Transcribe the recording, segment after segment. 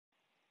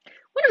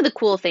One of the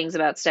cool things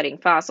about studying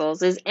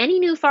fossils is any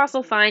new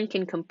fossil find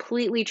can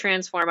completely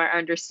transform our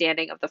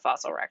understanding of the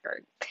fossil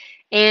record.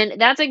 And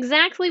that's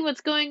exactly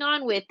what's going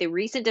on with the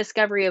recent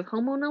discovery of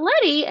Homo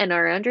naledi and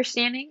our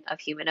understanding of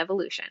human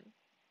evolution.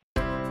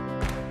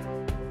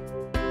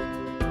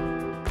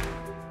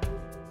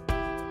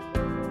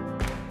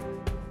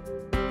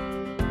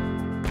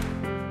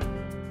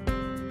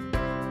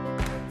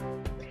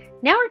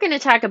 Now we're going to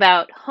talk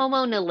about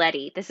Homo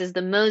naledi. This is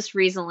the most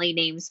recently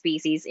named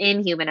species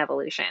in human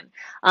evolution.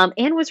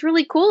 And what's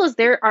really cool is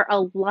there are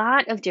a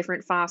lot of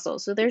different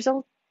fossils. So there's a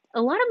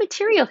lot of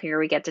material here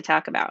we get to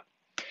talk about.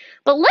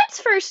 But let's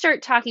first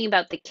start talking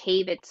about the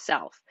cave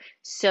itself.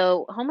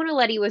 So Homo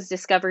naledi was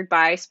discovered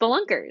by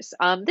spelunkers.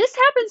 This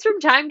happens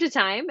from time to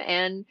time,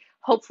 and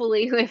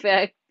hopefully if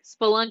a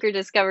spelunker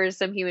discovers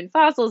some human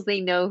fossils, they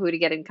know who to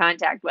get in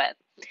contact with.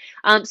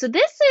 So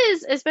this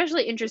is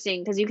especially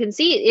interesting because you can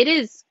see it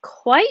is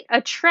quite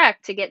a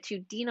trek to get to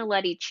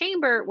Dinaledi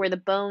Chamber where the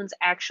bones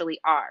actually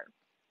are.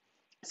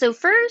 So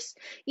first,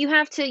 you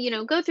have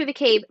to, go through the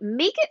cave,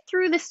 make it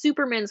through the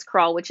Superman's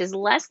crawl, which is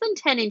less than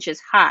 10 inches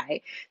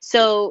high.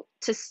 So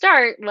to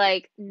start,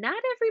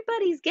 not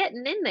everybody's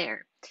getting in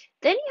there.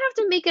 Then you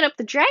have to make it up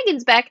the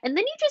dragon's back, and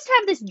then you just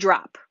have this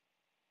drop,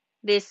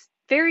 this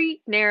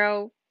very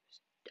narrow,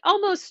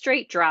 almost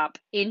straight drop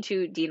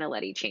into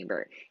Dinaledi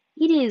Chamber.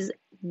 It is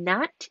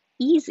not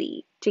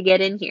easy to get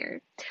in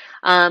here.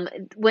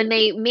 When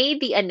they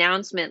made the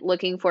announcement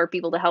looking for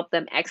people to help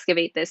them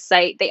excavate this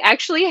site, they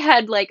actually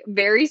had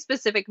very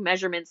specific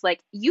measurements,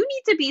 like you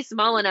need to be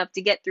small enough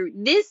to get through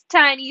this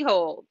tiny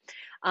hole.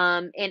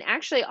 And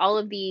actually, all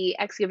of the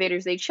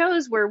excavators they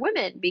chose were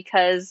women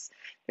because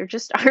there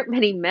just aren't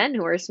many men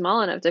who are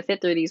small enough to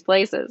fit through these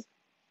places.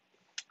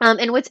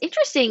 And what's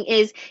interesting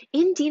is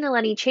in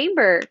Dinaledi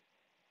Chamber,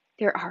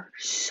 there are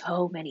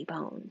so many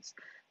bones.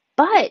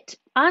 But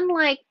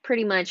unlike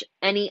pretty much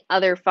any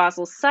other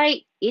fossil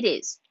site, it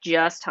is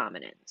just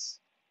hominins.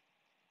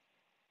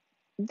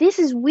 This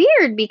is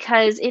weird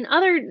because in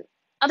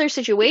other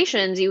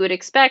situations you would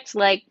expect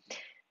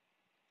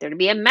there to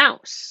be a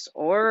mouse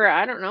or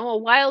I don't know, a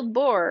wild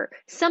boar,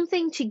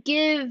 something to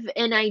give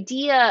an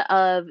idea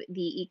of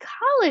the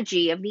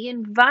ecology of the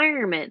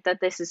environment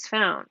that this is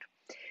found.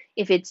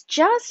 If it's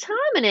just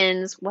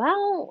hominins,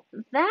 well,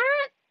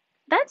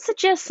 that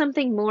suggests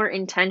something more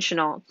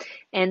intentional,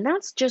 and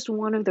that's just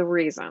one of the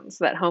reasons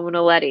that Homo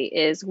naledi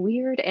is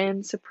weird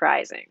and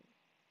surprising.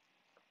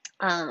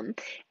 And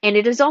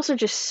it is also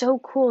just so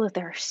cool that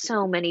there are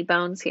so many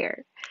bones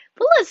here.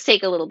 But let's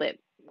take a little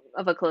bit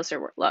of a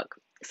closer look.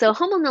 So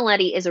Homo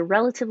naledi is a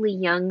relatively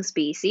young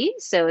species,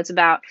 so it's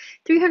about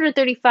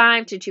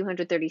 335 to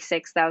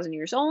 236,000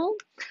 years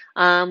old.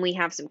 We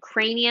have some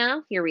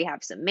crania. Here we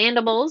have some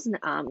mandibles.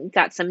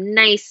 Got some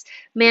nice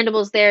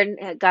mandibles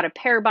there. Got a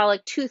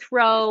parabolic tooth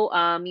row.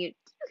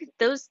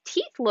 Those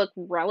teeth look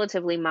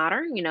relatively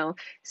modern,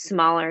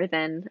 smaller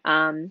than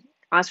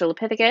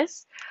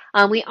Australopithecus.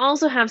 We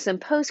also have some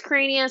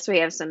postcrania, so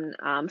we have some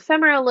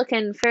femoral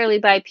looking, fairly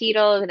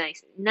bipedal,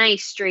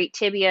 nice straight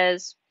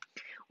tibias.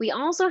 We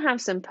also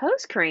have some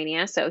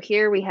postcrania, so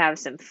here we have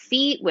some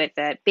feet with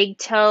that big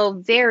toe,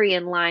 very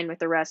in line with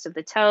the rest of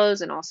the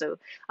toes, and also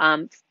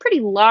pretty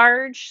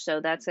large,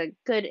 so that's a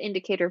good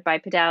indicator of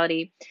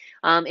bipedality.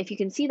 If you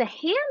can see the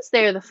hands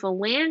there, the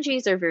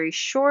phalanges are very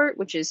short,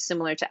 which is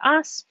similar to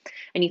us,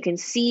 and you can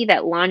see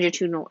that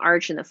longitudinal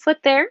arch in the foot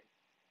there.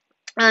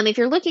 If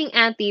you're looking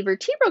at the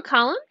vertebral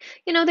column,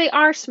 they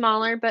are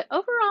smaller, but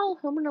overall,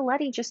 Homo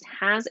naledi just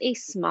has a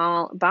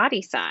small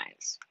body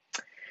size.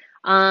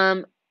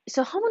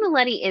 So Homo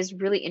naledi is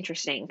really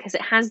interesting because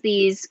it has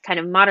these kind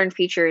of modern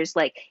features,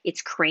 like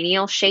its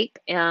cranial shape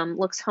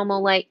looks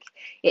Homo-like.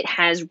 It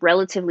has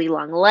relatively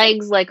long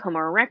legs like Homo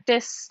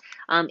erectus.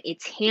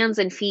 Its hands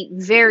and feet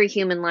very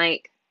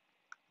human-like,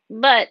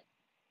 but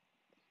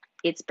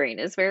its brain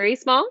is very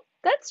small.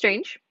 That's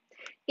strange.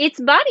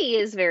 Its body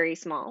is very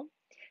small,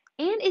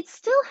 and it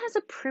still has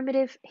a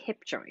primitive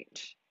hip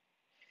joint.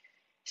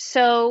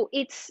 So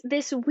it's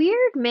this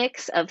weird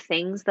mix of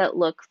things that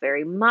look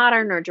very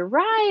modern or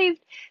derived,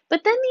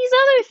 but then these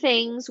other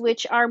things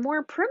which are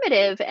more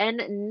primitive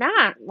and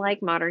not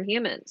like modern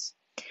humans.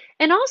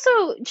 And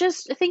also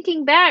just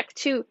thinking back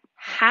to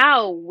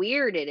how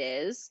weird it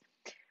is,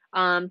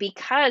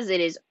 because it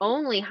is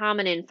only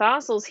hominin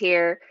fossils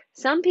here,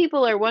 some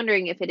people are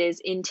wondering if it is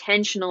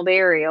intentional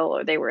burial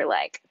or they were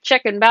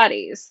checking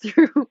bodies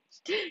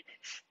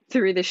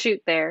through the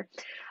chute there.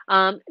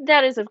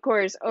 That is, of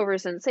course, over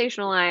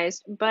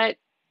sensationalized, but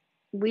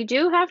we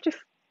do have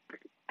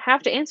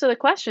to answer the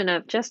question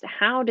of just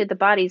how did the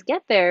bodies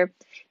get there,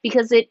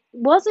 because it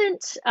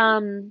wasn't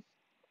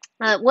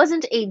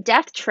a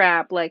death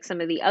trap like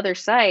some of the other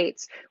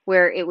sites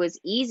where it was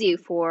easy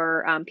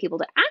for people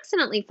to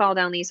accidentally fall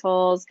down these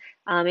holes.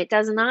 It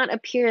does not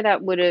appear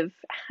that would have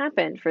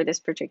happened for this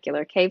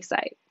particular cave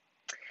site.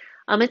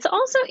 It's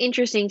also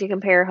interesting to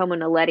compare Homo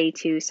naledi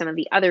to some of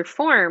the other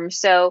forms.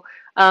 So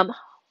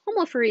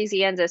Homo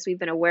floresiensis, we've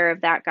been aware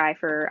of that guy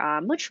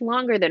for much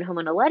longer than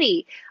Homo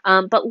naledi.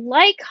 But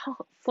like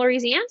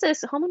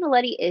floresiensis, Homo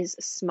naledi is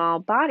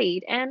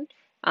small-bodied and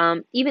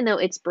even though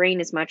its brain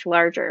is much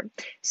larger.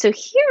 So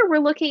here we're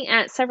looking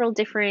at several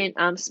different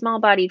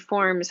small-bodied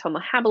forms, Homo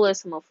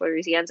habilis, Homo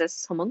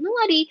floresiensis, Homo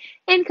naledi,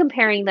 and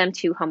comparing them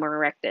to Homo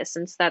erectus,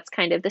 since that's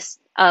kind of this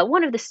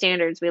one of the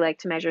standards we like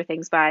to measure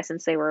things by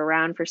since they were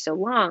around for so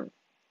long.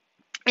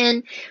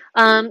 And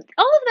all of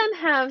them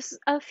have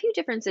a few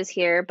differences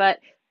here, but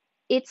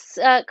it's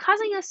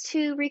causing us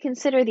to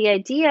reconsider the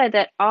idea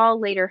that all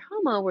later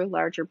Homo were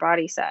larger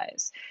body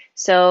size,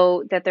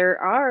 so that there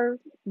are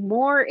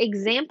more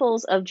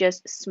examples of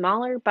just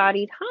smaller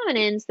bodied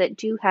hominins that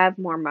do have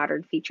more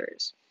modern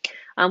features.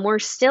 We're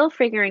still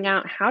figuring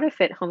out how to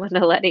fit Homo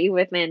naledi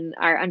within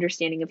our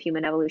understanding of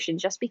human evolution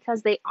just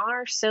because they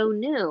are so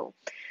new.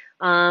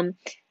 Um,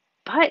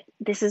 but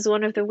this is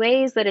one of the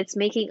ways that it's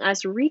making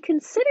us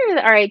reconsider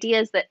our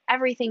ideas that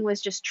everything was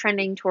just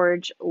trending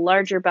towards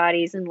larger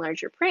bodies and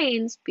larger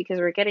brains because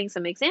we're getting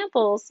some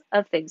examples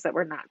of things that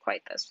were not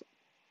quite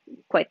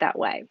that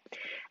way.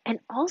 And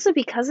also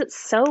because it's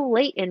so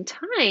late in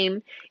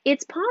time,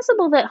 it's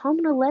possible that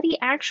Homo naledi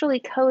actually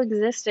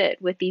coexisted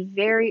with the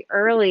very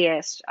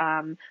earliest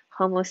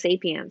Homo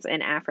sapiens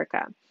in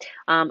Africa.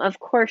 Of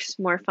course,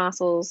 more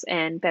fossils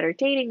and better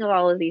dating of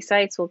all of these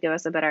sites will give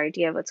us a better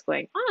idea of what's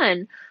going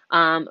on,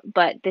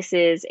 but this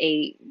is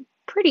a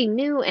pretty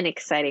new and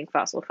exciting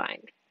fossil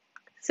find.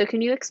 So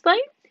can you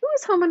explain? Who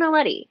is Homo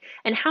naledi,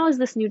 and how is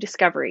this new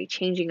discovery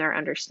changing our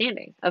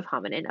understanding of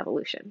hominin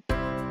evolution?